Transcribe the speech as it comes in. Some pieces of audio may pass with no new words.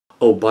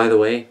Oh, by the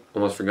way,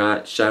 almost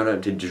forgot, shout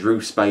out to Drew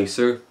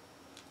Spicer.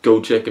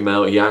 Go check him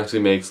out. He actually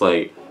makes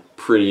like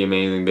pretty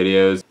amazing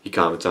videos. He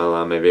comments on a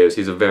lot of my videos.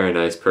 He's a very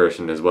nice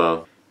person as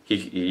well.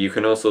 You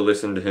can also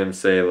listen to him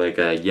say like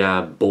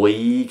yeah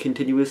boy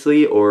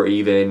continuously, or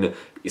even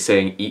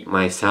saying eat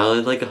my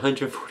salad like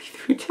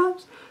 143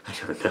 times. I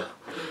don't know.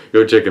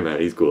 Go check him out,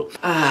 he's cool.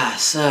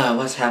 So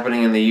what's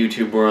happening in the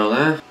YouTube world,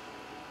 huh?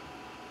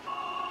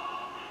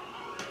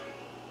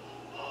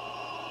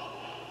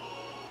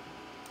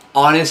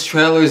 Honest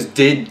Trailers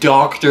did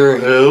Doctor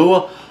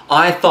Who?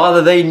 I thought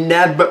that they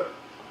never...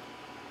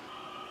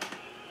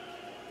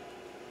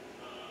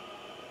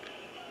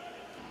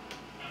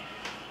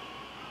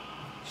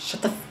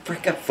 Shut the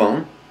frick up,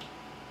 phone.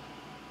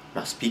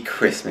 Must be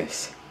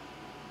Christmas.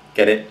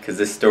 Get it? Because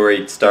this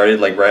story started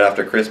like right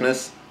after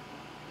Christmas?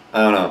 I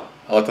don't know.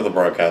 I looked at the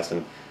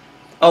broadcasting.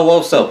 Oh,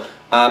 well, so,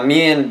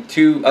 me and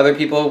two other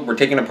people were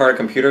taking apart a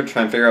computer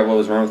trying to figure out what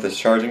was wrong with this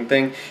charging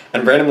thing,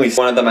 and randomly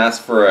one of them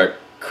asked for a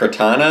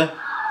Krotona?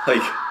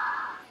 Like,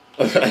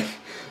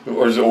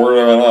 or just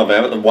order it off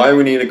Amazon. Why do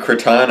we need a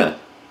Krotona?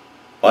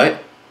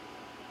 What?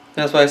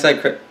 That's why I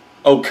said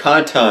oh,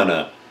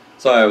 Katana.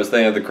 Sorry, I was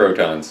thinking of the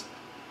Krotons.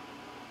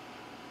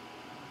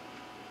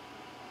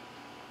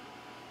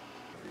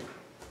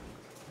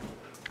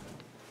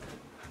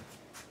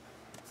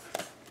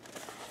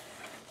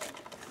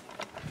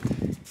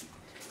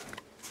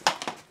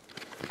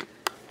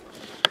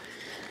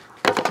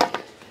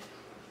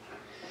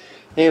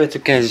 Hey, what's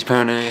up guys, it's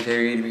Power9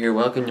 here.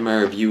 Welcome to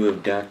my review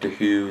of Doctor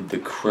Who, the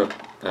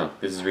Oh,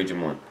 this is region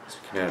 1. So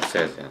we can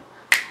upstairs now.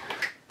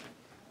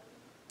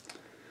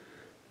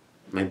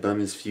 My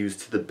bum is fused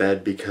to the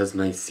bed because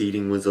my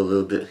seating was a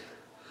little bit...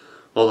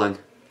 Hold on.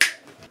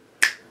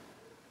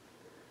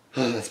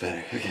 Oh, that's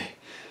better. Okay.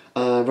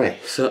 Right,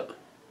 so...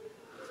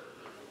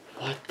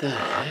 What the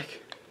heck?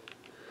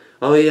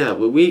 Oh yeah,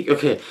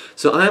 okay,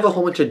 so I have a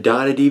whole bunch of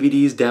data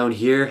DVDs down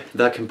here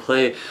that can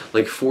play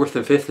like 4th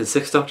and 5th and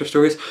 6th Doctor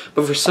stories,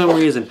 but for some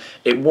reason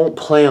it won't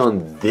play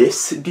on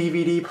this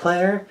DVD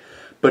player,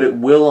 but it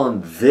will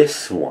on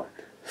this one.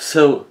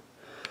 So,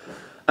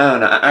 I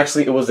don't know,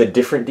 actually it was a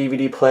different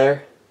DVD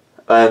player,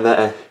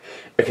 and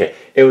okay,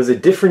 it was a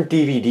different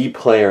DVD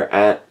player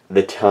at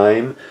the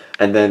time,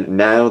 and then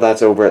now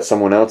that's over at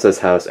someone else's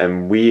house,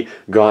 and we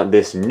got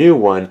this new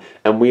one,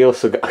 and we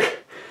also got...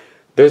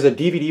 There's a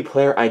DVD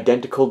player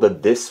identical to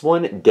this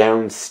one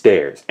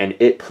downstairs, and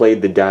it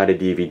played the data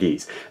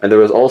DVDs. And there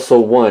was also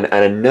one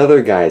at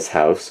another guy's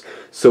house,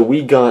 so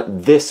we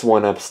got this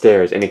one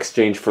upstairs in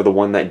exchange for the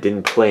one that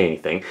didn't play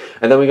anything.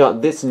 And then we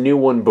got this new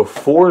one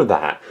before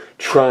that,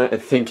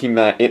 thinking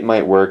that it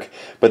might work,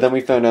 but then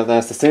we found out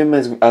that's the same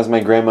as my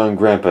grandma and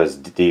grandpa's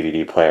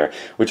DVD player,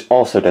 which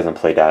also doesn't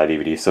play data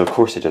DVDs, so of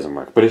course it doesn't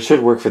work. But it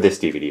should work for this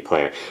DVD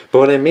player. But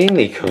what I'm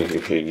mainly going to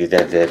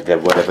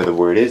whatever the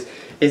word is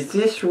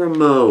this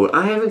remote.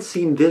 I haven't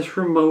seen this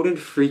remote in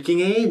freaking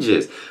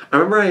ages. I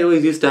remember I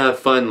always used to have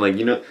fun, like,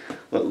 you know,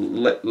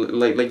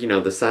 like you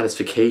know, the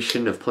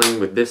satisfaction of playing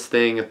with this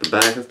thing at the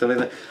back and stuff like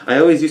that. I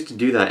always used to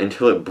do that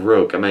until it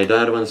broke, and my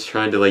dad once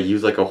tried to like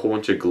use like a whole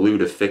bunch of glue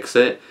to fix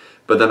it,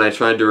 but then I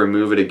tried to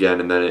remove it again,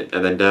 and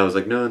then Dad was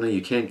like, no,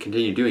 you can't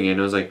continue doing it,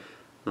 and I was like,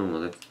 oh, well,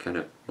 that's kind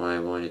of why I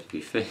want it to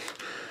be fixed.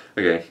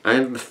 Okay, I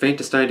have the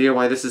faintest idea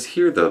why this is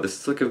here, though. This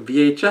is like a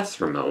VHS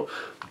remote.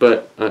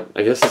 But,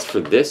 I guess it's for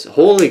this?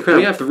 Holy crap,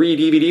 we have 3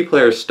 DVD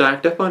players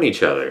stacked up on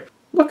each other.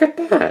 Look at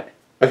that.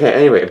 Okay,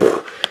 anyway.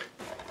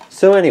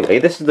 So anyway,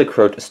 this is the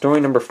Krotons,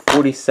 story number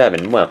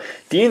 47. Well,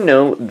 do you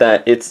know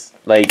that it's,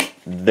 like,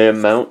 the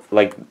amount,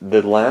 like,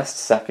 the last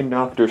second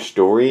Doctor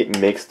story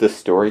makes the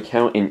story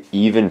count in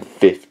even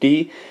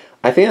 50?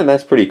 I think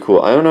that's pretty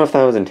cool. I don't know if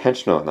that was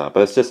intentional or not,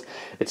 but it's just,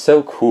 it's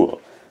so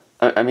cool.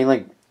 I mean,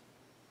 like,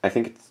 I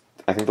think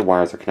the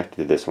wires are connected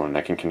to this one.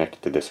 I can connect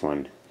it to this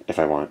one if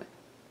I want.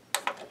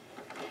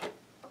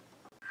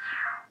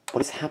 What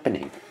is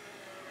happening?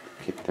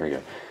 Okay, there we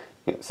go.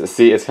 Yeah, so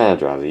see, it's kind of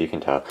drowsy, you can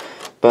tell.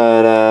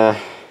 But,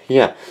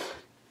 yeah.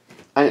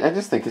 I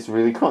just think it's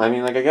really cool. I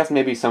mean, like, I guess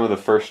maybe some of the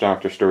first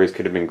Doctor stories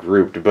could have been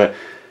grouped, but...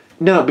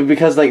 No, but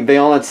because, like, they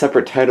all had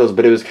separate titles,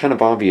 but it was kind of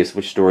obvious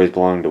which stories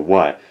belonged to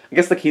what. I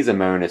guess the Keys of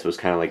Marinus was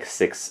kind of like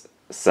 6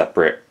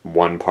 separate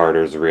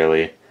one-parters,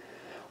 really.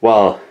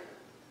 Well...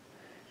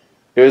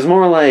 It was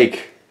more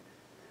like...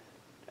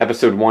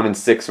 Episode 1 and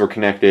 6 were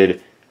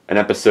connected, and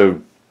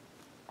episode...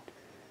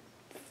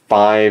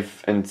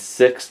 5 and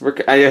 6 were...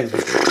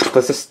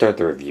 let's just start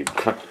the review.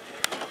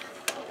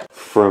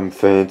 From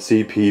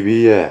Fancy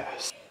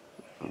PBS.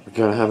 We're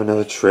gonna have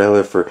another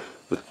trailer for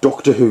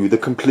Doctor Who, the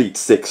complete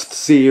 6th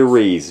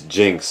series.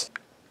 Jinx.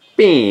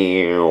 What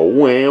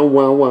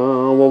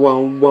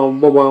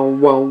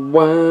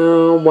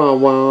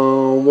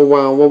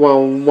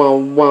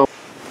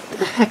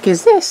the heck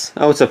is this?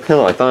 Oh, it's a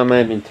pillow. I thought it might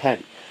have been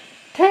Teddy.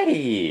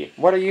 Teddy!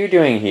 What are you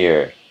doing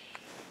here?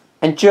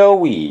 And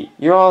Joey,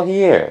 you're all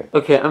here.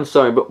 Okay, I'm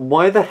sorry, but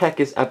why the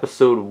heck is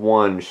episode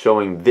 1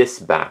 showing this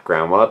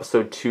background while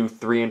episode 2,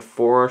 3, and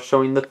 4 are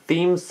showing the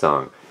theme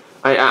song?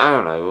 I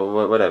don't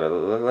know, whatever,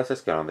 let's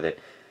just get on with it.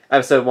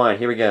 Episode 1,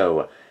 here we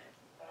go.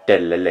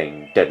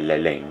 Deadling,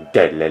 deadling,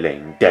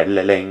 deadling,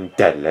 deadling,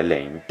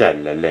 deadling,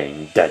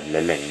 deadling,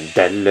 deadling,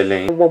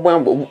 deadling.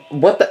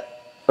 What the?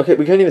 Okay,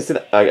 we can't even see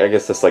that. I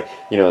guess that's like,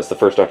 you know, it's the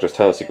first Doctor's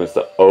title sequence,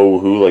 the Oh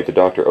Who, like the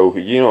Doctor Oh Who,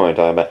 you know what I'm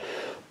talking about.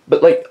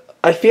 But like,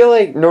 I feel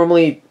like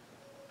normally,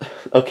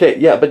 okay,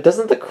 yeah, but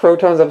doesn't the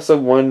Krotons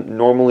episode 1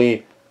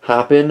 normally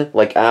happen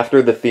like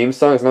after the theme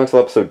song? It's not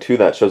until episode 2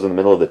 that shows in the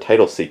middle of the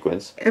title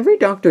sequence. Every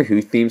Doctor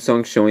Who theme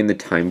song showing the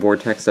time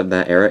vortex of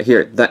that era.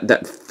 Here,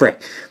 that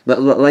frick.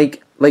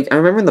 Like I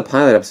remember in the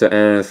pilot episode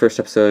and the first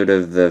episode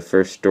of the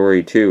first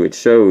story too, it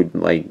showed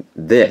like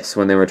this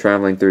when they were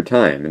traveling through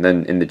time, and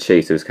then in the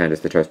chase it was kind of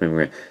the trust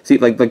me. See,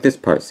 like this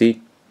part.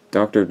 See,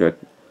 Doctor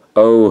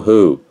Oh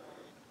Who,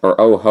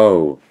 or Oh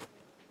Ho,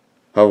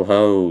 Ho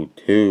Ho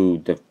to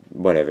the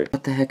whatever.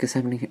 What the heck is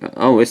happening here?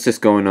 Oh, it's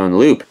just going on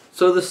loop.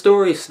 So the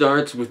story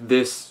starts with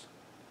this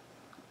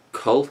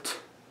cult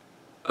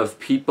of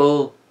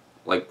people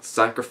like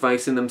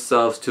sacrificing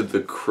themselves to the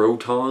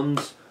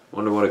Krotons.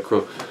 Wonder what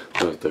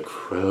the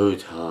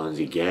Krotons,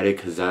 you get it?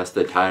 Because that's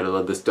the title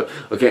of the story.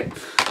 Okay,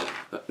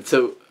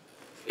 so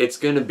it's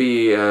gonna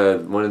be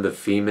one of the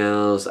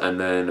females, and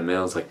then the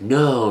male's like,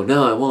 no,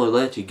 I won't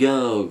let you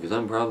go, because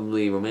I'm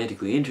probably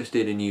romantically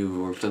interested in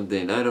you, or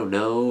something, I don't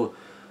know.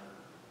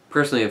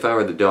 Personally, if I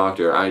were the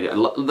Doctor, that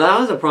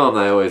was a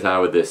problem that I always had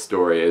with this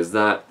story, is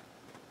that,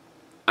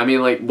 I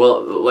mean, like,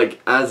 well, like,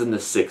 as in the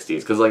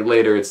 60s, because, like,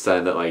 later it's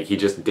said that, like, he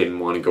just didn't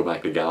want to go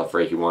back to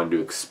Gallifrey, he wanted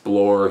to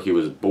explore, he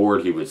was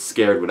bored, he was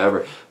scared,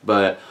 whatever,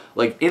 but,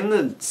 like, in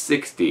the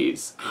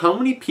 60s, how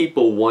many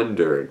people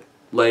wondered,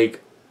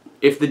 like,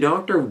 if the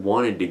Doctor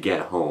wanted to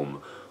get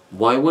home,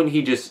 why wouldn't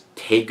he just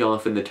take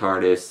off in the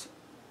TARDIS,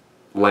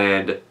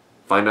 land,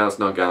 find out it's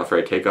not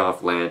Gallifrey, take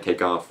off, land,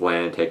 take off,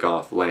 land, take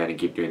off, land, and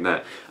keep doing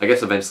that? I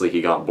guess eventually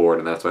he got bored,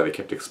 and that's why they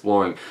kept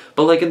exploring,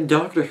 but, like, in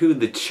Doctor Who,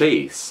 The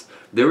Chase,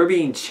 they were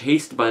being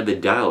chased by the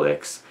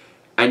Daleks,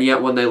 and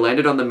yet when they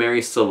landed on the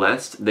Mary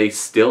Celeste, they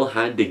still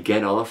had to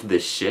get off the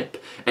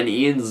ship. And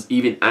Ian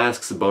even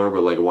asks Barbara,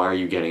 like, why are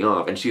you getting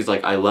off? And she's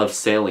like, I love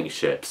sailing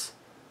ships.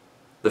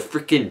 The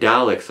freaking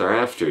Daleks are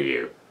after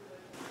you.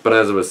 But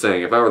as I was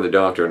saying, if I were the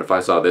Doctor and if I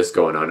saw this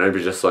going on, I'd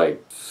be just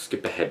like,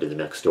 skip ahead to the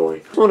next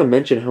story. I just want to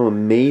mention how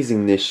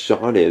amazing this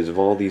shot is of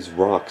all these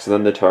rocks. And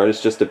then the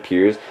TARDIS just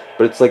appears,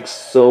 but it's like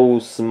so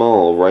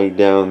small right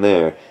down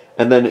there.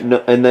 And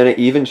then it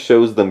even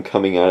shows them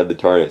coming out of the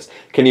TARDIS.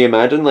 Can you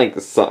imagine, like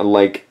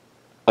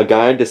a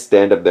guy had to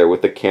stand up there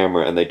with the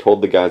camera, and they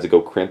told the guys to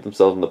go cramp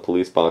themselves in the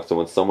police box, and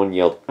when someone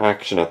yelled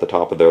action at the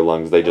top of their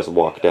lungs, they just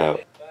walked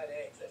out.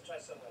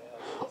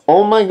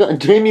 Oh my god,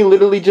 Jamie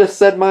literally just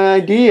said my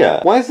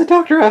idea! Why does the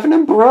Doctor have an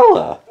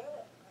umbrella?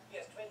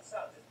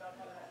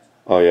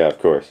 Oh yeah, of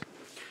course.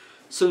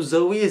 So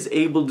Zoe is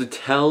able to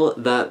tell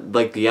that,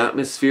 like, the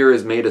atmosphere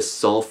is made of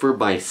sulfur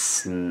by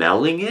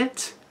smelling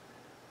it?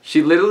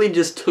 She literally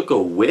just took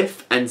a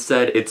whiff and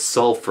said it's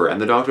sulfur,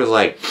 and the Doctor's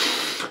like,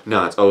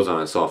 no, it's ozone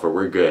and sulfur,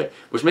 we're good.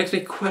 Which makes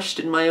me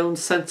question my own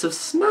sense of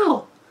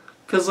smell.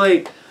 Because,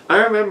 like, I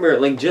remember,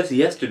 like, just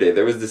yesterday,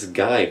 there was this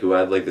guy who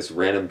had, like, this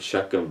random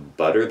chunk of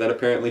butter that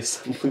apparently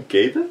someone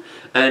gave him,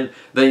 and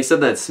then he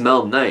said that it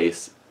smelled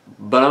nice,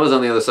 but I was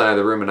on the other side of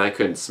the room and I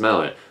couldn't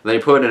smell it. And then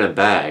he put it in a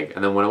bag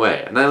and then went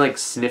away. And I, like,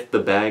 sniffed the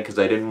bag because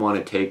I didn't want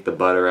to take the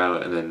butter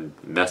out and then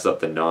mess up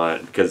the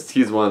knot. Because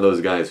he's one of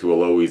those guys who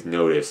will always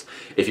notice.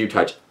 If you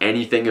touch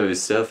anything of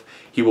his stuff,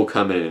 he will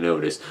come in and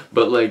notice.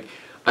 But, like,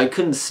 I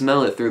couldn't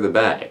smell it through the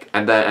bag.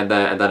 And then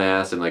I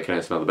asked him, like, can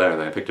I smell the butter?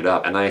 And then I picked it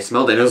up and I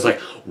smelled it and it was like,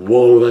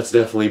 whoa, that's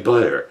definitely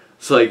butter.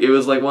 So, like, it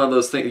was, like, one of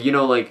those things, you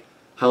know, like,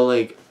 how,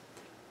 like,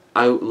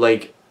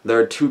 there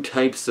are two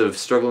types of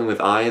struggling with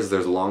eyes.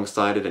 There's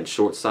long-sighted and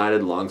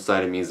short-sighted.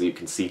 Long-sighted means that you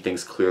can see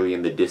things clearly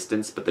in the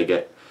distance, but they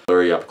get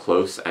blurry up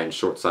close, and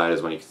short-sighted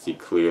is when you can see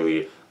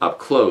clearly up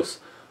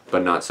close,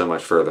 but not so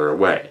much further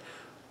away.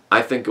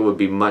 I think it would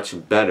be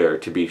much better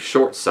to be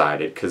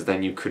short-sighted, because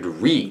then you could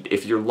read.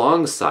 If you're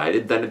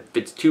long-sighted, then if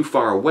it's too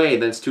far away,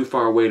 then it's too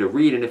far away to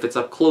read, and if it's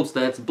up close,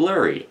 then it's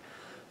blurry.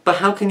 But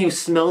how can you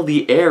smell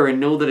the air and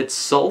know that it's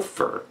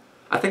sulfur?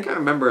 I think I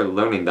remember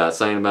learning that,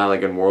 something about,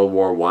 like, in World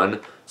War I,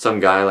 some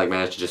guy, like,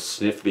 managed to just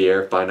sniff the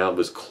air, find out it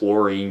was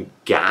chlorine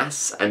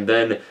gas, and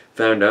then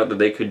found out that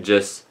they could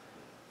just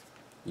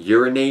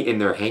urinate in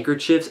their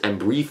handkerchiefs and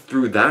breathe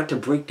through that to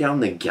break down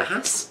the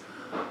gas?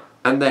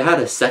 And they had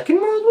a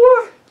Second World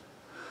War?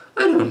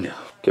 I don't know.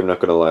 Okay, I'm not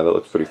gonna lie, that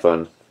looks pretty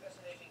fun.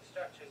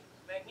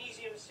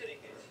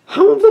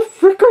 How the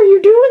frick are you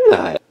doing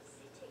that?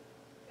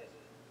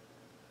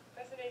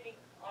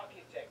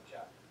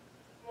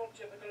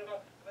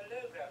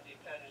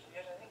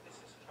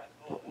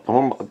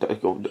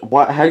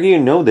 What? How do you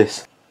know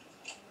this?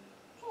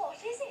 What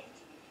is it?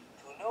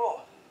 Don't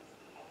know.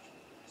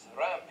 There's a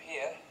ramp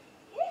here.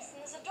 Yes,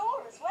 and there's a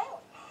door as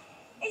well.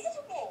 Is it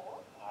a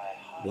wall?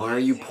 Why are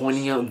you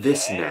pointing out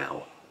this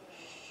now?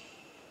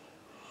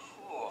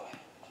 Ooh,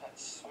 that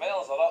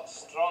smells a lot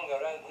stronger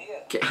around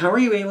here. How are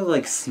you able to,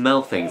 like,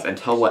 smell things and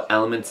tell what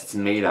elements it's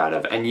made out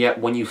of, and yet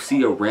when you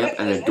see a ramp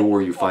and a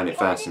door you find it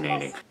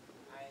fascinating?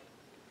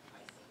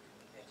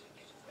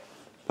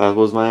 That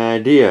was my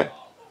idea.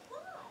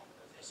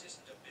 This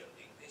isn't a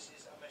building, this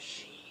is a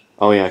machine.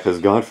 Oh yeah, because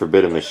God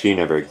forbid a machine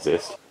ever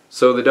exists.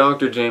 So the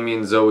Doctor, Jamie,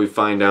 and Zoe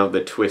find out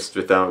the twist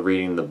without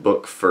reading the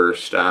book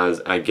first, as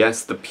I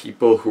guess the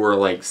people who are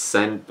like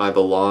sent by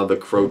the law of the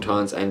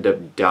Krotons end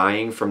up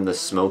dying from the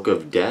smoke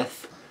of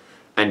death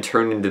and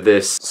turn into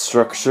this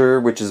structure,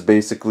 which is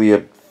basically a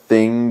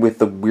thing with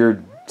a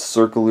weird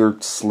circular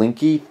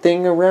slinky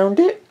thing around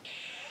it.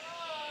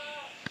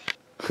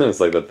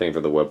 It's like the thing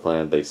for the web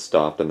planet. They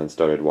stopped and then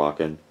started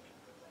walking.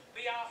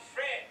 We are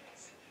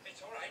friends.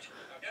 It's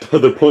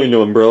alright. They're pulling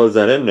no umbrellas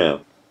at him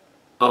now.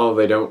 Oh,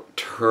 they don't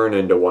turn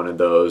into one of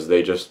those,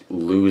 they just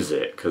lose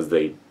it, because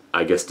they,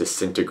 I guess,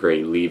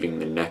 disintegrate, leaving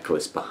the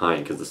necklace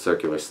behind, because the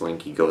circular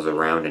slinky goes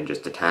around and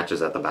just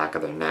attaches at the back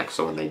of their neck,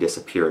 so when they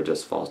disappear, it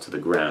just falls to the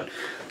ground.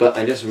 But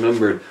I just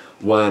remembered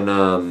when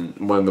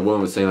the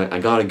woman was saying, like, I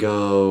gotta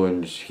go,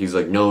 and he's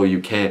like, no, you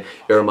can't.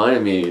 It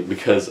reminded me,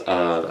 because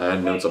I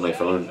had notes on my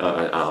phone,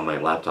 on my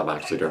laptop,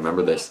 actually, to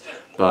remember this,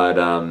 but,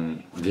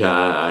 yeah,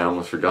 I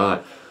almost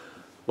forgot.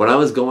 When I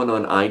was going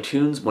on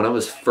iTunes, when I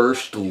was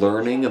first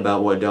learning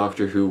about what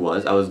Doctor Who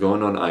was, I was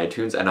going on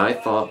iTunes and I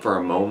thought for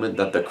a moment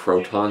that the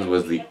Krotons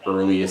was the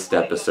earliest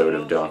episode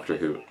of Doctor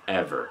Who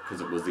ever,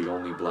 because it was the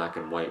only black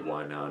and white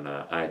one on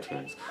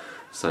iTunes.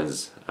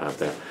 Sun's out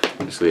there.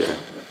 Actually, a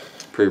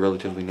pretty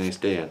relatively nice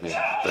day out there.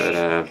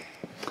 But,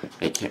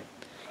 I can't.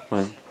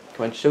 Come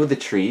on, show the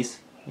trees.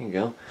 There you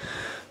go.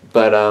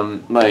 But,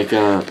 and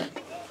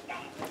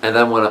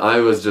then when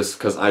I was just,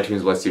 because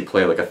iTunes lets you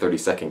play like a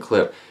 30-second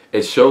clip,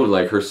 it showed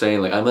like her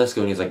saying like, I must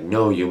go, and he's like,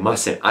 no, you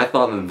mustn't. I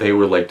thought that they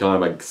were like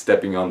talking about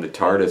stepping on the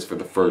TARDIS for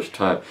the first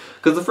time.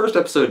 Because the first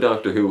episode of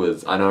Doctor Who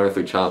was An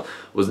Unearthly Child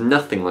was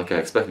nothing like I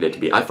expected it to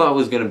be. I thought it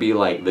was going to be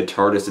like the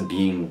TARDIS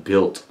being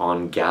built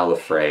on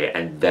Gallifrey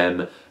and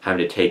them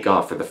having to take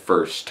off for the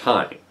first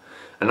time.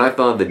 And I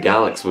thought the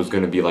Daleks was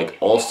going to be like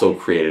also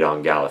created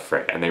on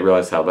Gallifrey, and they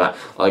realized how that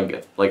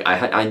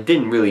I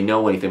didn't really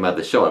know anything about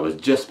the show. I was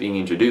just being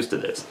introduced to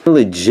this. I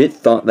legit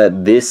thought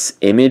that this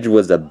image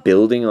was a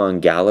building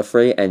on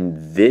Gallifrey,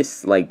 and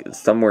this like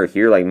somewhere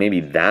here, like maybe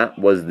that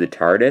was the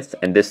TARDIS,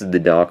 and this is the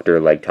Doctor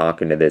like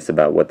talking to this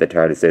about what the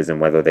TARDIS is and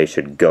whether they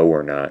should go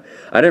or not.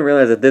 I didn't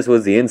realize that this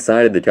was the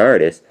inside of the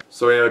TARDIS.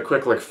 So we had a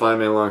quick like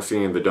 5-minute long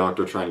scene of the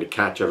Doctor trying to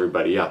catch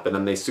everybody up, and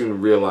then they soon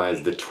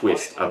realized the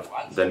twist of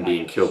them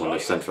being killed when they're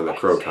sent for the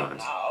Krotons.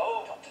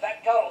 Oh, talk to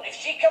that girl. If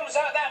she comes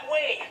out that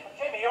way.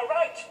 Jamie, you're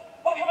right.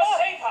 Well, you must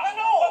save her.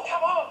 No. Well,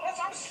 come on. That's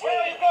what I'm saying. Where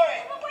are you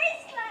going? The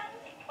wasteland.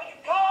 But you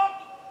can't.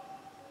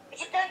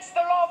 It's against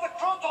the law of the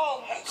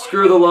Krotons.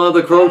 Screw the law of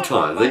the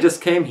Krotons. They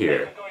just came here.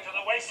 You're going to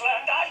the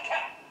wasteland. I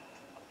can.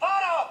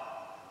 Father!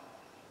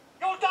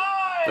 You'll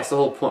die! That's the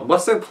whole point.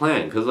 What's their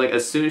plan? Because like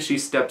as soon as she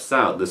steps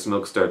out, the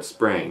smoke starts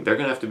spraying. They're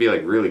gonna have to be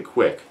like really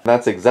quick.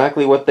 That's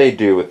exactly what they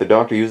do with the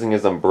Doctor using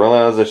his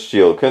umbrella as a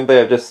shield. Couldn't they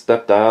have just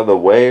stepped out of the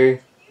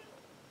way?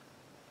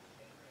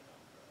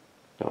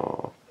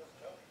 Oh,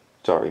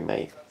 sorry,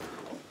 mate.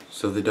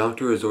 So the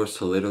Doctor resorts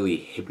to literally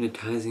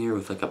hypnotizing her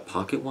with like a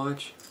pocket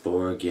watch.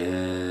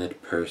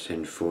 Forget,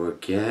 person,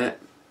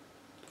 forget.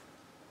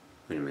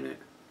 Wait a minute.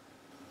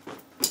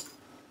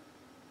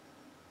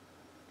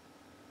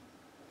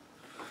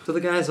 So the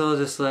guy's all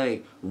just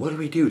like, what do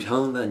we do?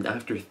 Tell them that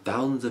after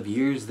thousands of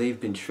years they've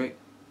been tricked.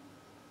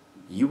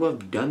 You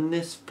have done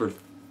this for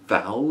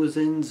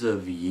thousands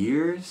of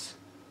years?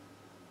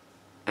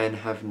 And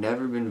have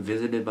never been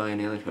visited by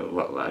an alien?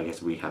 Well, I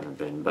guess we haven't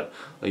been, but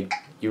like,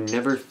 you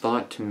never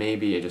thought to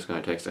maybe, I just got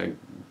a text, like,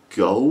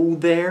 go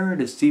there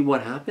to see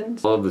what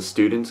happens? All of the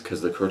students,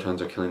 because the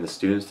Krotons are killing the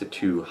students, the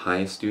 2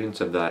 highest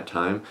students of that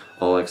time,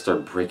 all like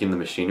start breaking the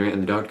machinery,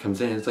 and the Doctor comes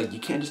in and it's like, you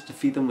can't just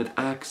defeat them with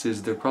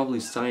axes, they're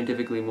probably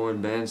scientifically more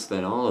advanced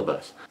than all of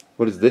us.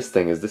 What is this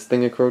thing? Is this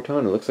thing a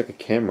Kroton? It looks like a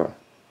camera.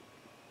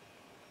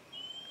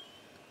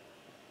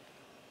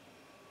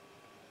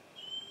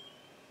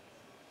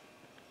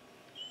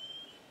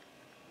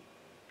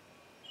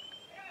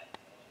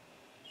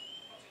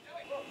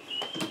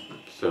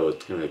 So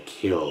it's gonna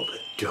kill the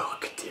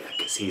Doctor,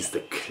 because he's the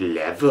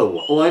clever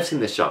one. Oh, I've seen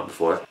this shot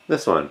before.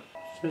 This one.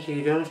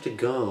 You don't have to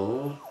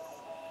go.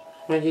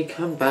 Why don't you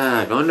come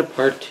back? On to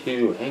part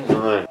 2. Hang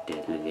on.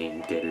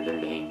 Diddle-a-ling,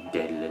 diddle-a-ling,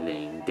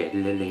 diddle-a-ling,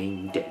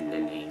 diddle-a-ling,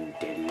 diddle-a-ling,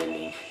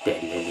 diddle-a-ling,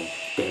 diddle-a-ling,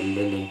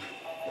 diddle-a-ling.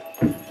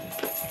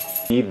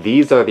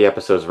 These are the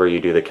episodes where you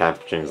do the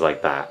captions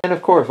like that. And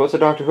of course, what's a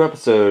Doctor Who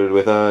episode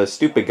with a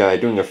stupid guy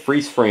doing a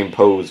freeze frame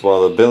pose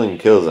while the villain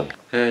kills him?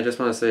 Hey, I just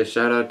want to say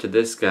shout out to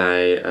this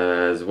guy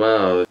as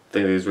well. I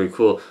think he's really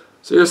cool.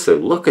 Seriously,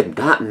 look at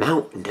that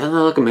mountain. Doesn't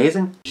that look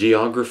amazing?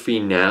 Geography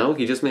Now.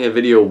 He just made a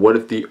video, what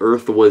if the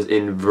Earth was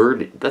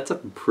inverted? That's a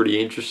pretty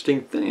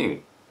interesting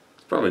thing.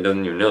 He probably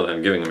doesn't even know that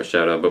I'm giving him a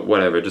shout out, but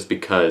whatever, just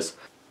because.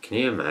 Can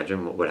you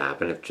imagine what would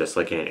happen if just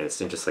like in an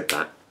instant, just like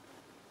that?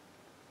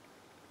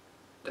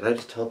 Did I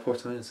just teleport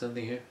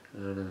something here? I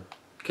don't know.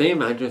 Can you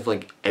imagine if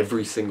like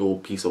every single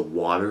piece of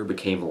water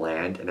became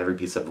land and every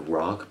piece of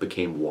rock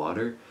became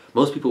water?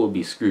 Most people would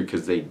be screwed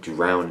because they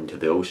drown into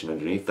the ocean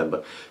underneath them,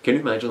 but can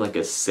you imagine like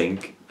a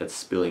sink that's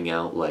spilling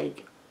out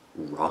like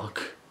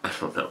rock I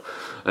don't know.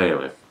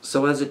 Anyway,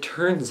 so as it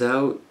turns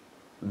out,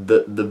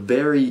 the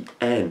very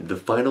end, the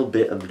final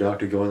bit of the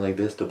doctor going like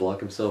this to block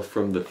himself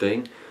from the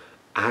thing,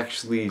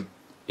 actually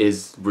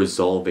is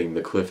resolving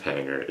the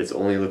cliffhanger. It's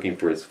only looking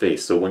for his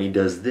face. So when he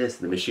does this,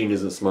 the machine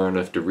isn't smart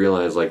enough to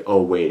realize like,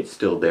 oh wait, it's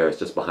still there, it's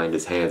just behind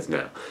his hands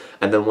now.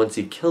 And then once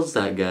he kills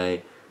that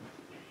guy,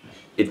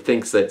 it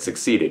thinks that it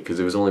succeeded because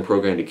it was only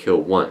programmed to kill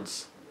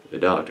once, the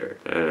doctor.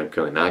 And I'm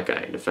killing that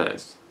guy in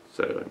defense.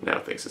 So now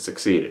it thinks it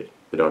succeeded.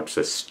 The doctor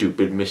says,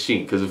 stupid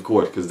machine, because of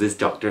course, because this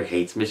doctor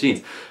hates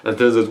machines. And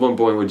there's one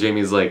point where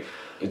Jamie's like,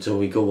 and so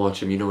we go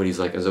watch him, you know what he's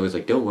like, and Zoe's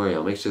like, don't worry,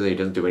 I'll make sure that he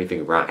doesn't do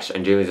anything rash.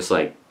 And Jamie's just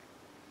like,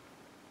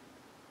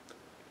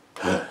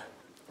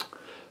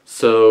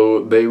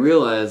 so they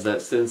realize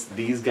that since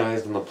these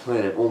guys on the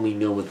planet only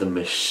know what the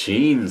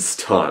machines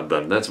taught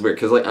them, that's weird,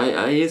 because like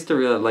I used to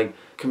realize like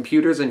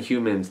computers and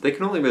humans, they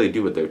can only really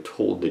do what they're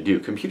told to do.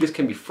 Computers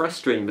can be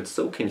frustrating, but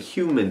so can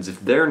humans if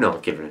they're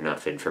not given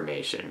enough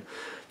information.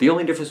 The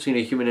only difference between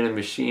a human and a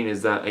machine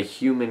is that a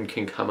human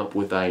can come up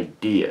with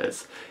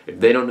ideas.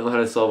 If they don't know how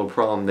to solve a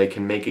problem, they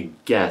can make a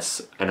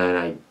guess and an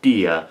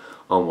idea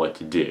on what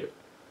to do.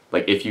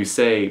 Like if you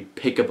say,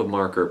 pick up a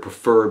marker,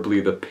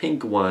 preferably the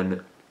pink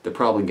one, they're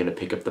probably going to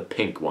pick up the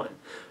pink one.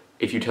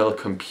 If you tell a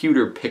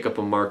computer, pick up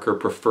a marker,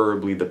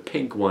 preferably the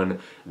pink one,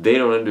 they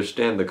don't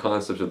understand the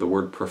concept of the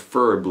word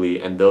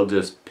preferably, and they'll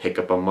just pick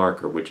up a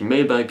marker, which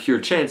may by pure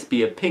chance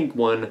be a pink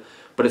one,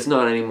 but it's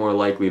not any more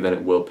likely than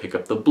it will pick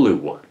up the blue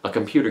one. A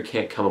computer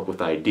can't come up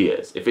with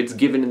ideas. If it's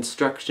given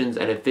instructions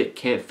and if it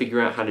can't figure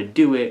out how to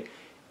do it,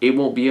 it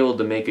won't be able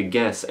to make a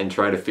guess and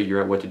try to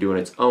figure out what to do on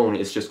its own.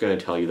 It's just going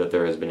to tell you that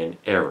there has been an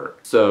error.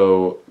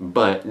 So,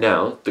 but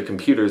now the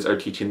computers are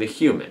teaching the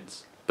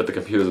humans. But the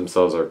computers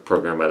themselves are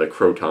programmed by the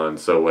Krotons,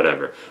 so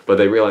whatever. But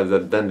they realize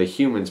that then the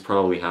humans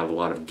probably have a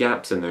lot of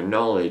gaps in their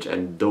knowledge,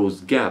 and those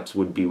gaps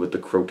would be what the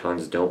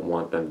Krotons don't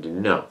want them to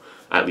know.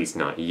 At least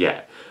not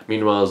yet.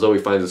 Meanwhile, Zoe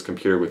finds this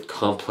computer with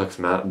complex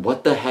math.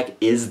 What the heck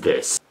is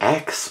this?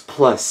 X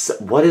plus...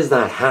 What is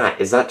that hat?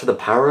 Is that to the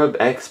power of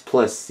X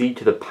plus C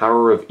to the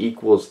power of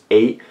equals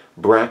 8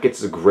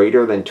 brackets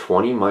greater than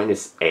 20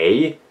 minus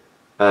A?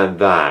 And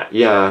that.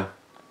 Yeah.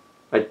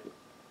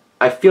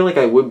 I feel like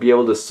I would be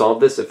able to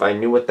solve this if I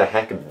knew what the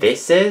heck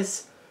this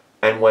is,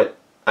 and what,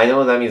 I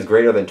know that means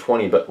greater than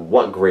 20, but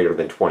what greater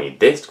than 20?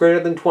 This greater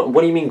than 20? What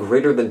do you mean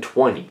greater than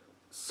 20?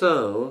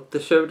 So, the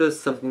show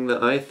does something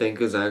that I think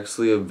is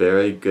actually a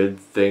very good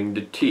thing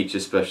to teach,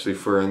 especially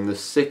for in the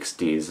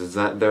 60s, is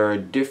that there are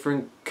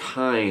different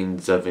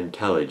kinds of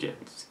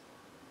intelligence.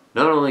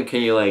 Not only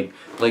can you like,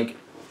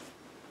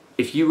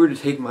 if you were to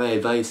take my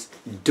advice,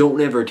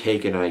 don't ever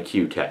take an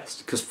IQ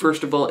test. Because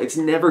first of all, it's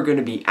never going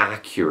to be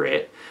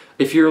accurate.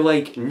 If you're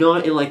like,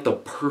 not in like the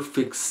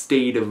perfect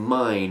state of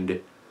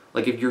mind,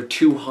 like if you're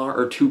too hot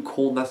or too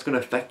cold, that's going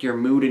to affect your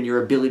mood and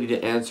your ability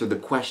to answer the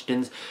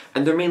questions.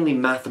 And they're mainly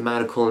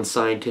mathematical and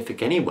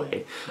scientific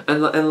anyway.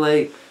 And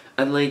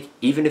like,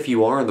 even if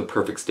you are in the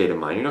perfect state of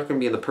mind, you're not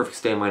going to be in the perfect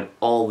state of mind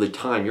all the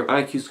time. Your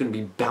IQ is going to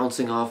be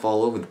bouncing off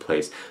all over the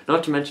place.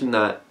 Not to mention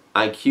that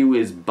IQ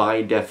is,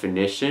 by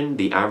definition,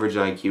 the average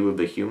IQ of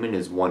the human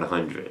is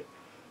 100.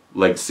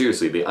 Like,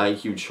 seriously, the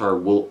IQ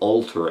chart will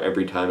alter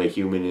every time a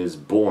human is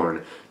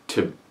born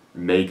to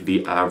make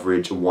the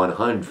average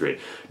 100.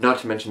 Not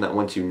to mention that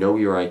once you know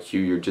your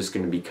IQ, you're just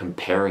going to be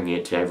comparing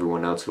it to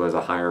everyone else who has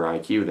a higher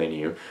IQ than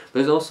you.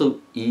 There's also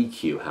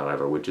EQ,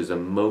 however, which is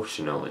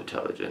emotional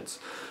intelligence.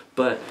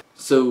 But,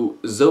 so,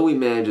 Zoe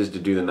manages to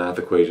do the math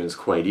equations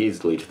quite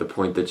easily to the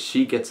point that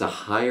she gets a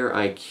higher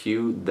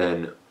IQ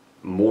than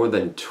more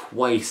than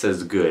twice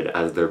as good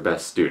as their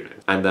best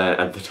student. And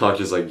the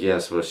doctor's like,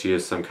 yes, well, she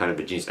is some kind of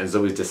a genius. And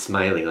Zoe's just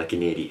smiling like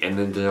an idiot. And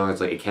then the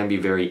doctor's like, it can be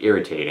very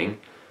irritating.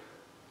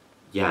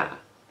 Yeah.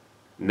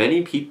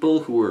 Many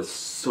people who are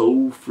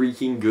so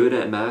freaking good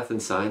at math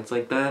and science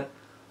like that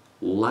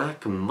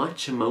lack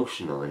much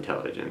emotional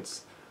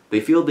intelligence.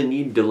 They feel the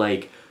need to,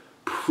 like,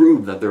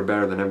 prove that they're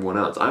better than everyone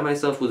else. I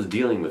myself was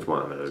dealing with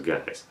one of those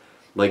guys.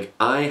 Like,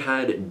 I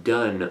had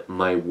done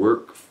my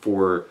work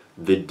for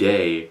the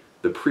day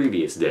the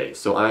previous day,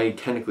 so I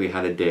technically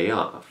had a day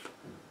off.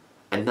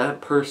 And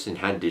that person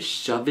had to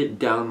shove it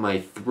down my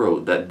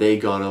throat that they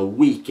got a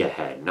week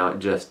ahead, not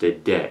just a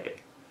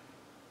day.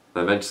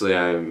 Eventually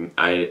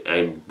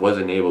I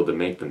wasn't able to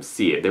make them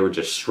see it. They were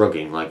just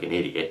shrugging like an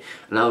idiot.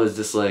 And I was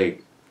just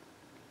like,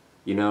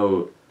 you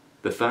know,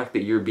 the fact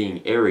that you're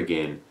being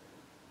arrogant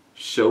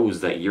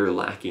shows that you're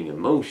lacking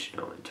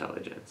emotional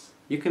intelligence.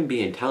 You can be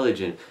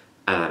intelligent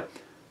at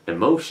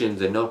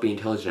emotions and not be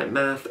intelligent at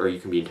math, or you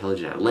can be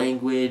intelligent at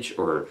language,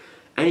 or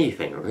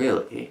anything,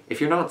 really. If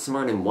you're not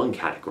smart in one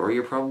category,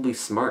 you're probably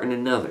smart in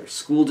another.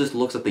 School just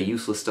looks at the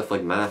useless stuff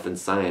like math and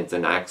science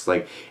and acts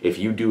like if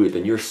you do it,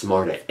 then you're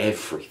smart at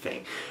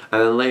everything.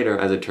 And then later,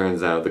 as it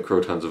turns out, the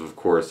Krotons of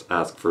course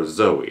ask for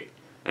Zoe.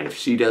 And if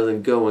she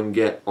doesn't go and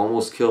get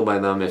almost killed by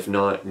them, if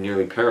not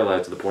nearly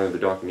paralyzed to the point that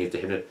the doctor needs to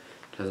hypnotize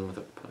them with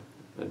a...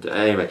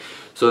 Anyway,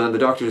 so then the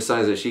doctor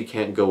decides that she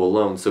can't go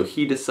alone, so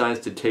he decides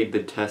to take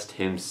the test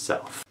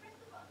himself.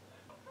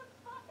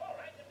 All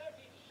right, there's no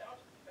need to shout,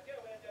 but go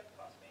away and don't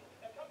pass me.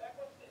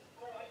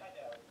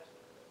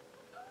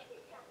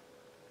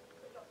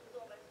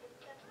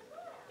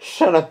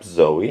 shut up,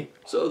 Zoe.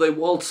 So they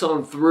waltz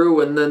on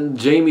through, and then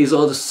Jamie's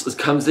all just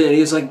comes in.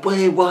 He's like,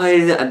 wait, why?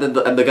 And then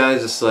the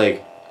guy's just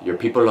like, your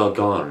people are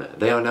gone.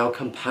 They are now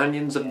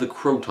companions of the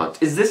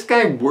Krotons. Is this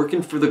guy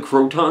working for the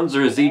Krotons,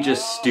 or is he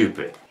just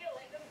stupid?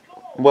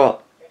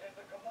 Well,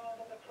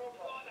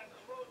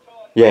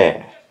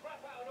 yeah.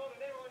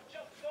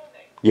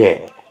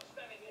 Yeah.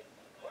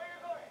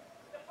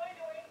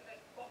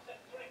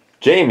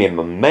 Jamie,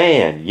 my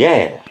man,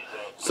 yeah.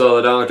 So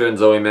the Doctor and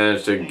Zoe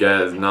managed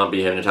to not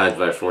be hypnotized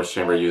by a force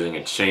chamber using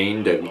a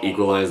chain to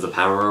equalize the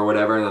power or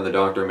whatever, and then the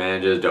Doctor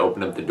manages to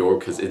open up the door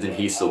because isn't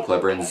he so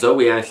clever, and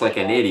Zoe acts like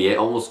an idiot,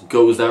 almost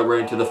goes out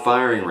right into the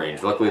firing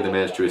range. Luckily they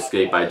managed to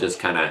escape by just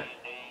kind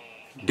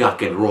of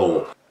duck and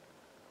roll.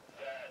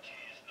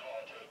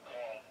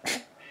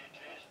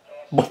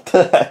 What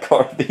the heck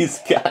are these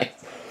guys?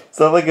 Is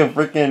that like a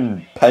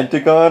freaking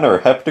pentagon or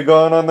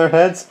heptagon on their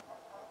heads?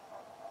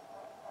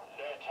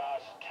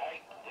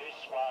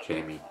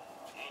 Jamie.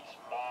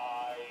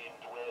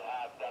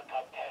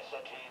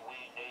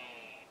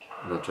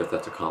 I'm not sure if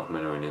that's a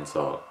compliment or an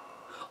insult.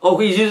 Oh,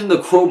 he's using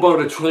the crowbar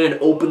to try and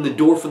open the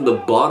door from the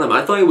bottom.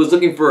 I thought he was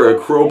looking for a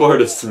crowbar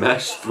to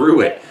smash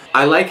through it.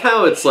 I like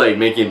how it's like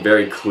making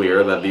very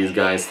clear that these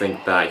guys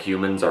think that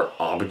humans are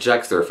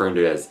objects. They're referring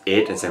to it as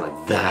it and saying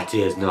like, that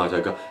is not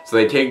a gong. So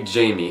they take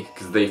Jamie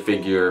because they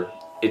figure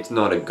it's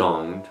not a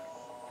gong,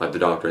 like the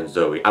Doctor and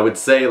Zoe. I would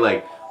say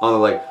like,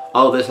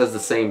 oh, this has the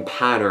same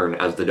pattern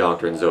as the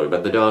Doctor and Zoe,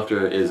 but the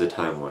Doctor is a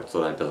Time Lord,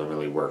 so that doesn't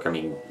really work. I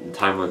mean,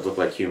 Time Lords look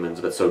like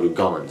humans, but so do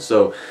Gons.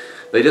 So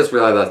they just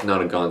realize that's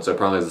not a Gon, so it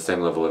probably has the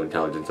same level of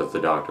intelligence as the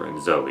Doctor and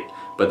Zoe.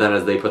 But then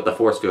as they put the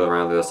force field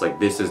around, they're just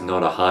like, this is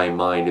not a high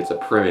mind, it's a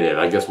primitive.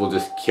 I guess we'll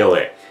just kill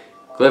it.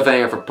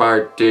 Cliffhanger for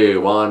part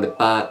 2, on to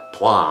part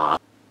 3.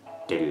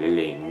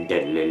 Diddle-ling,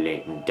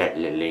 diddle-ling,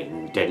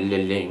 diddle-ling,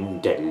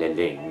 diddle-ling,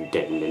 diddle-ling,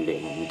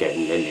 diddle-ling,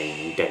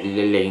 diddle-ling,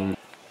 diddle-ling.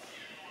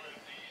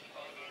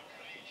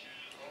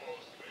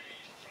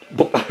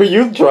 Are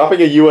you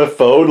dropping a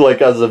UFO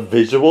like as a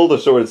visual to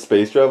show what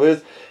space travel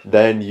is?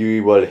 Then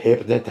you will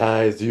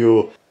hypnotize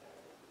you.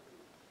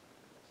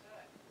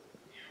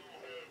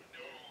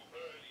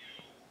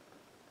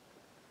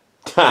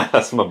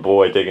 That's my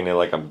boy taking it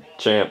like I'm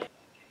champ.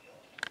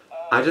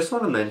 I just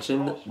want to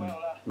mention,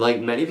 like,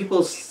 many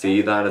people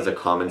see that as a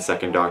common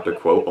Second Doctor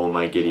quote, oh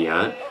my giddy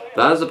aunt.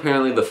 That is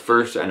apparently the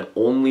first and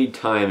only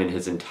time in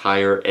his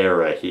entire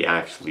era he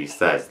actually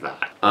says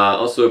that.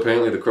 Also,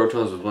 apparently the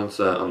Krotons was once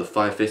on the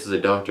Five Faces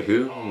of Doctor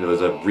Who. It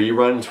was a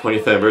rerun,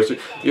 20th anniversary.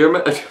 You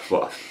remember?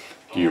 Well,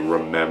 do you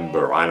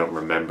remember? I don't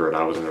remember it,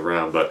 I wasn't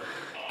around, but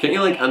can you,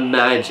 like,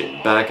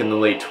 imagine, back in the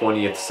late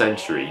 20th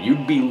century,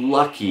 you'd be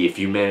lucky if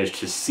you managed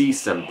to see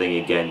something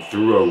again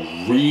through a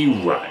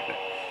rerun.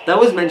 That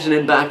was mentioned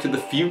in Back to the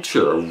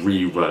Future, a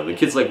rerun. The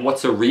kid's like,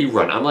 what's a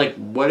rerun? I'm like,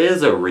 what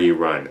is a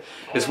rerun?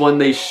 It's when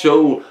they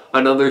show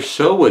another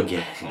show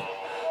again.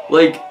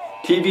 Like,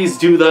 TVs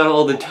do that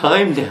all the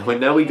time now, and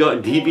now we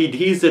got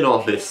DVDs and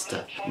all this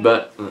stuff.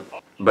 But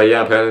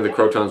yeah, apparently the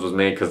Krotons was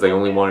made because they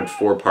only wanted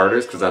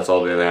 4-parters, because that's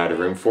all they had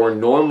room for.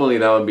 Normally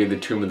that would be the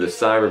Tomb of the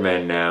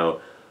Cybermen now,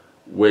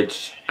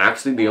 which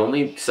actually the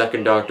only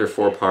Second Doctor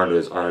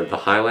 4-parters are the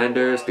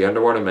Highlanders, the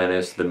Underwater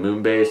Menace, the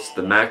Moonbase,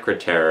 the Macra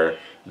Terror,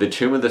 the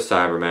Tomb of the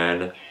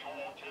Cybermen,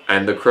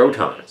 and the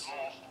Krotons.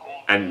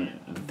 And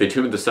the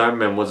Tomb of the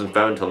Cybermen wasn't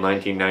found until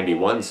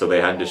 1991, so they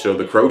had to show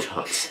the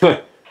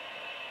Krotons.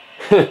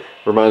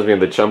 Reminds me of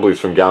the Chumblies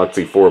from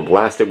Galaxy 4.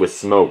 Blast it with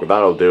smoke,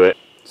 that'll do it.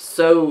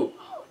 So,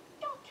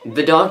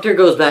 the Doctor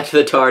goes back to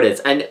the TARDIS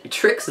and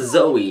tricks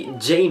Zoe,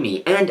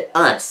 Jamie, and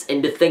us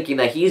into thinking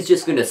that he's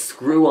just gonna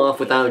screw off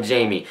without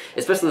Jamie.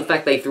 Especially the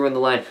fact they threw in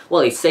the line,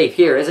 well, he's safe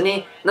here, isn't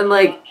he? And I'm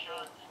like,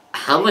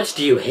 how much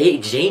do you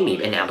hate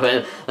Jamie? And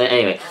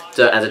anyway,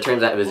 so as it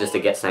turns out, it was just to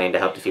get Scion to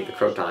help defeat the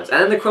Krotons.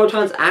 And the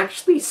Krotons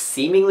actually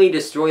seemingly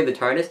destroy the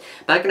TARDIS.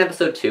 Back in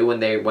episode 2, when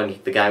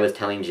the guy was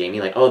telling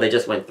Jamie, like, oh, they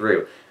just went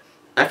through.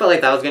 I felt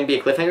like that was going to be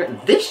a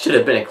cliffhanger. This should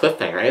have been a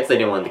cliffhanger. I guess they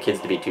didn't want the kids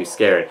to be too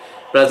scared.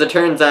 But as it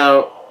turns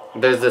out,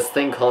 there's this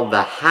thing called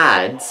the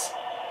Hads,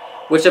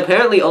 which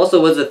apparently also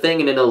was a thing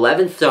in an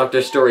 11th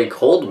Doctor story,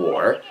 Cold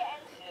War,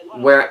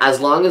 where as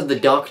long as the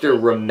Doctor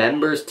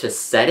remembers to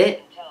set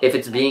it, if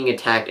it's being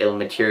attacked, it'll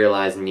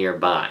materialize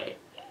nearby.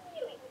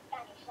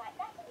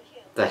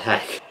 The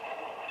heck?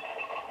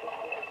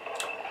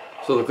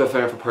 So the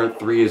cliffhanger for part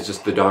 3 is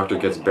just the Doctor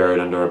gets buried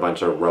under a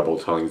bunch of rubble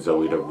telling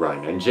Zoe to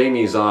run. And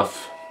Jamie's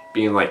off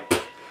being like,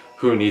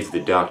 who needs the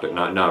Doctor?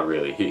 Not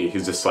really.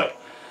 He's just like...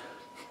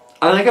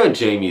 I like how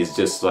Jamie's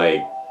just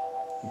like,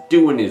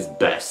 doing his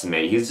best,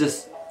 mate. He's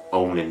just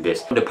owning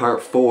this. To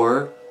part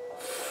 4.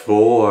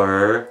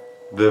 For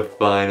the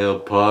final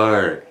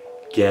part.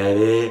 Get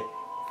it?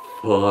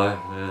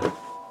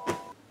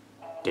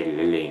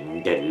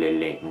 Diddle-ling,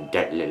 diddle-ling,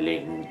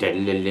 diddle-ling,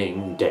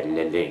 diddle-ling,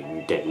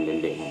 diddle-ling,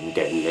 diddle-ling,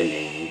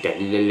 diddle-ling,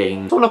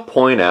 diddle-ling. I want to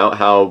point out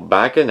how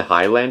back in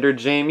Highlander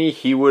Jamie,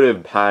 he would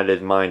have had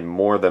his mind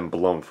more than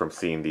blown from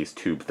seeing these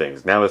tube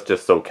things. Now it's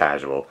just so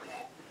casual.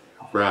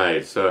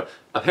 Right, so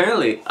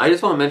Apparently, I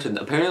just want to mention,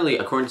 apparently,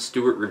 according to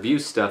Stewart Review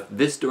stuff,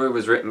 this story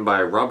was written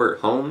by Robert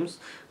Holmes,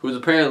 who's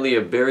apparently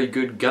a very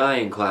good guy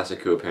in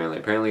Classic Who, apparently.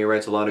 Apparently he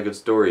writes a lot of good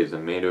stories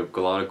and made a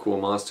lot of cool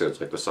monsters,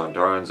 like the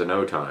Sontarans and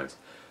Otons.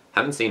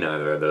 Haven't seen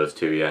either of those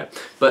two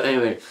yet. But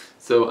anyway,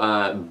 so,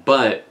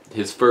 but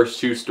his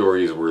first two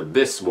stories were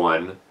this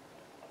one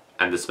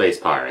and the Space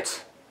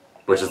Pirates,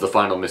 which is the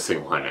final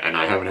missing one, and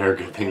I haven't heard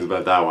good things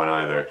about that one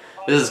either.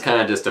 This is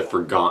kind of just a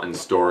forgotten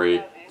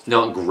story. It's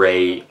not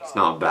great, it's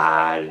not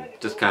bad,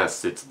 it just kind of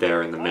sits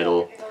there in the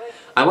middle.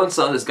 I once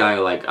saw this guy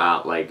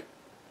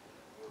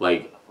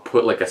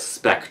put like a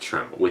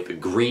spectrum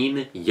with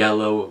green,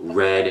 yellow,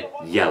 red,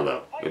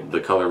 yellow. The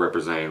color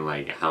representing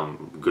like how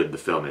good the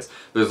film is.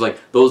 There's like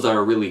those that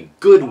are really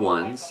good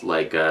ones,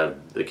 like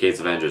the case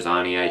of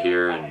Androzania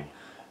here and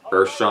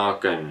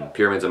Earthshock and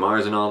Pyramids of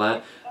Mars and all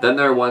that. Then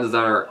there are ones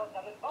that are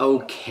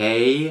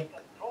okay,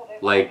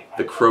 like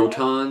the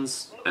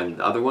Krotons and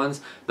the other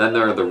ones. Then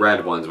there are the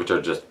red ones, which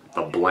are just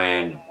the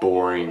bland,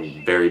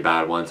 boring, very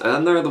bad ones. And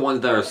then there are the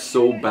ones that are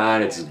so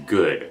bad it's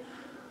good.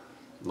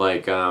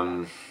 Like,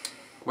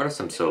 what are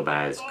some so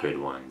bad it's good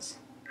ones?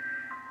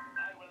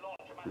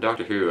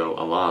 Doctor Who,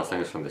 a lot of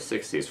things from the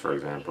 60s, for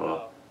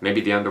example.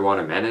 Maybe The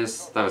Underwater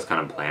Menace? That was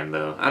kind of bland,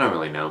 though. I don't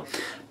really know.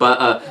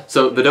 But,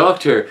 so the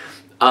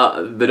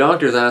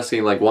doctor's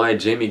asking, like, why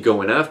Jamie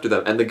going after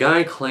them, and the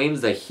guy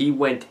claims that he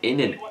went in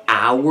an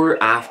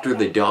hour after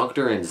the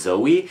Doctor and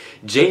Zoe.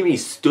 Jamie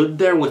stood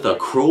there with a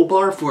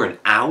crowbar for an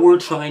hour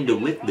trying to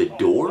lift the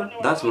door?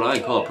 That's what I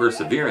call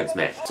perseverance,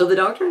 man. So the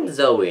Doctor and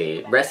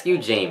Zoe rescue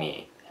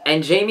Jamie,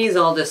 and Jamie's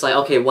all just like,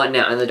 okay, what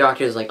now? And the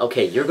Doctor's like,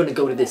 okay, you're gonna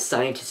go to this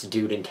scientist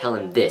dude and tell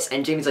him this.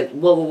 And Jamie's like,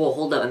 whoa, whoa, whoa,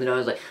 hold up. And the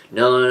Doctor's like,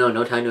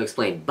 no time to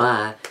explain,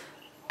 bye.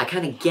 I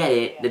kind of get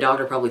it. The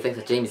Doctor probably thinks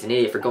that Jamie's an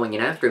idiot for going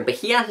in after him, but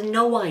he has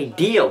no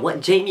idea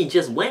what Jamie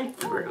just went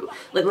through.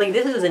 Like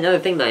this is another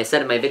thing that I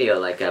said in my video,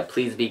 like,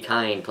 please be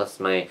kind, plus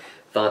my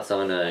thoughts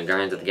on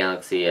Guardians of the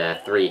Galaxy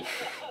 3,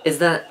 is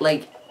that,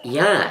 like,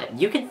 yeah,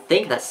 you can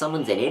think that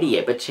someone's an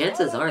idiot, but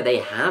chances are they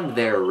have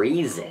their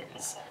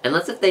reasons.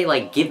 Unless if they,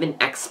 like, give an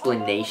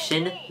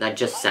explanation that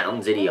just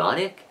sounds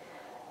idiotic,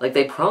 like,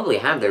 they probably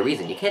have their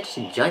reason. You can't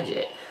just judge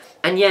it.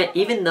 And yet,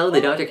 even though the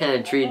Doctor kind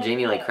of treated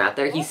Jamie like crap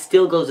there, he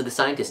still goes to the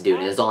scientist dude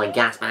and is all like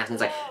gasp and is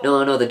like,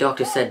 no, the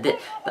Doctor said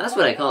this. That's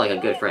what I call like a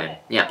good friend.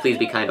 Yeah, please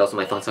be kind. Also,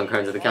 my thoughts on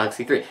Guardians of the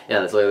Galaxy 3. Yeah,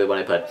 that's literally what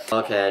I put.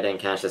 Okay, I didn't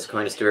catch this.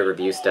 According to Stewart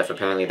Review stuff,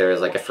 apparently there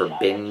is like a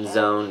forbidden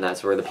zone.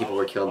 That's where the people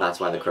were killed. That's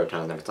why the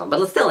Krotons never saw them.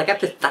 But still, like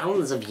after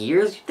thousands of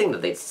years, you'd think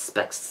that they'd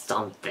suspect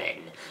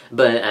something.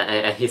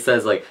 But he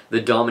says like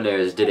the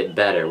Dominaires did it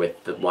better with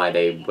why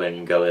they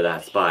wouldn't go to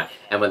that spot.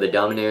 And when the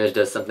Dominaires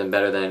does something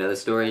better than another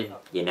story,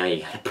 you know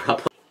you got a problem.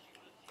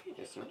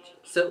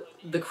 So,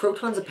 the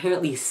Krotons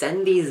apparently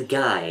send these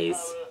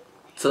guys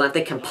so that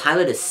they can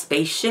pilot a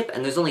spaceship,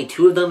 and there's only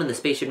 2 of them, and the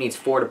spaceship needs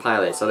 4 to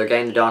pilot, so they're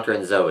getting the Doctor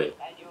and Zoe.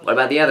 What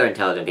about the other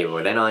intelligent people?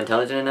 Were they not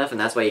intelligent enough, and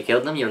that's why you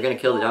killed them? You were gonna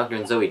kill the Doctor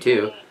and Zoe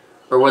too.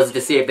 Or was it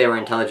to see if they were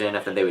intelligent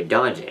enough that they would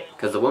dodge it?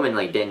 Because the woman,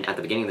 like, didn't, at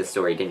the beginning of the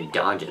story, didn't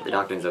dodge it. The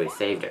Doctor and Zoe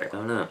saved her. I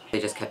don't know. They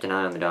just kept an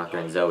eye on the Doctor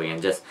and Zoe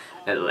and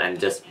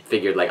just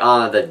figured, like,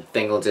 oh, the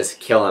thing will just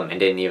kill him, and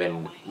didn't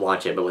even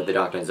watch it. But with the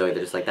Doctor and Zoe,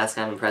 they're just like, that's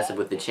kind of impressive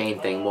with the chain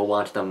thing. We'll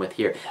watch them with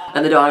here.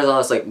 And the Doctor's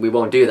almost like, we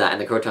won't do that.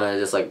 And the Krotons are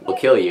just like, we'll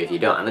kill you if you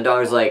don't. And the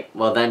Doctor's like,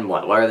 well, then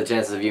what? What are the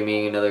chances of you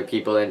meeting another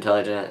people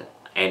intelligent?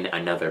 And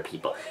another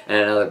people. And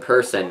another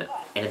person.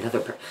 And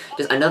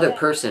just another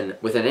person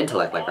with an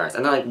intellect like ours.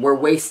 And they're like, we're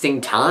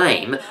wasting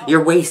time.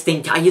 You're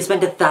wasting time. You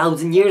spent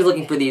 1,000 years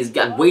looking for these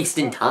guys.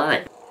 Wasting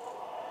time.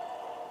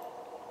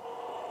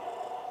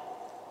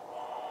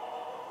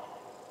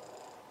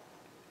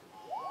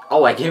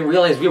 Oh, I didn't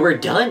realize we were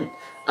done.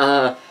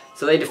 So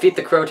they defeat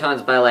the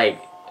Krotons by, like,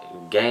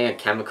 getting a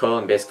chemical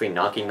and basically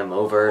knocking them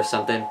over or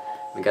something.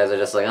 The guys are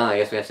just like, oh, I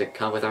guess we have to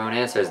come up with our own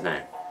answers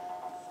then.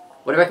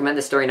 Would I recommend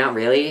this story? Not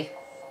really.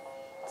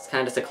 It's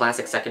kind of just a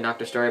classic second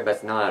Doctor story, but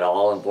it's not at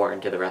all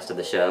important to the rest of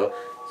the show,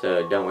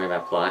 so don't worry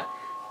about plot.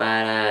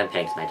 But,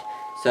 thanks, mate.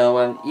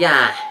 So,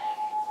 yeah,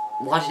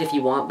 watch it if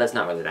you want, but it's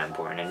not really that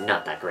important, and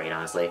not that great,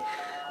 honestly.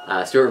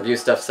 Stewart Review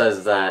stuff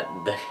says that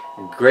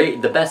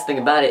the best thing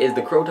about it is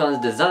the Krotons'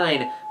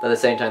 design, but at the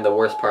same time, the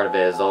worst part of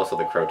it is also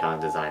the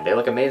Krotons' design. They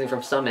look amazing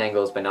from some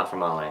angles, but not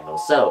from all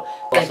angles. So,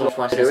 thanks so much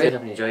for watching this video. I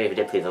hope you enjoyed it. If you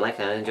did, please leave a like.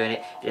 I enjoyed it.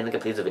 If you didn't like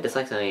it, please leave a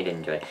dislike. I know you didn't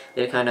enjoy it.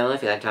 Leave a comment below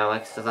if you liked how I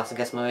liked. There's lots of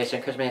guest motivation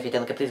and encouragement. If you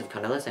didn't like it, please leave a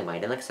comment listening. Why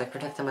you didn't like it, so I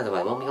protect them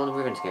otherwise. Won't be golden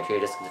ribbons. Can treat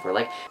you just for a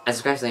like. And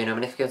subscribe so you know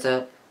my next videos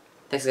out.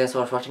 Thanks again so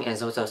much for watching, and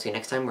as always, I'll see you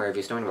next time where I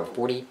review story number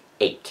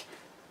 48.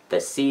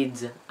 The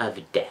Seeds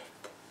of Death.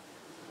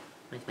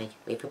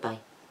 Wait, goodbye.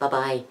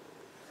 Bye-bye.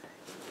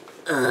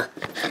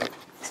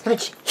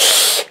 Smudge.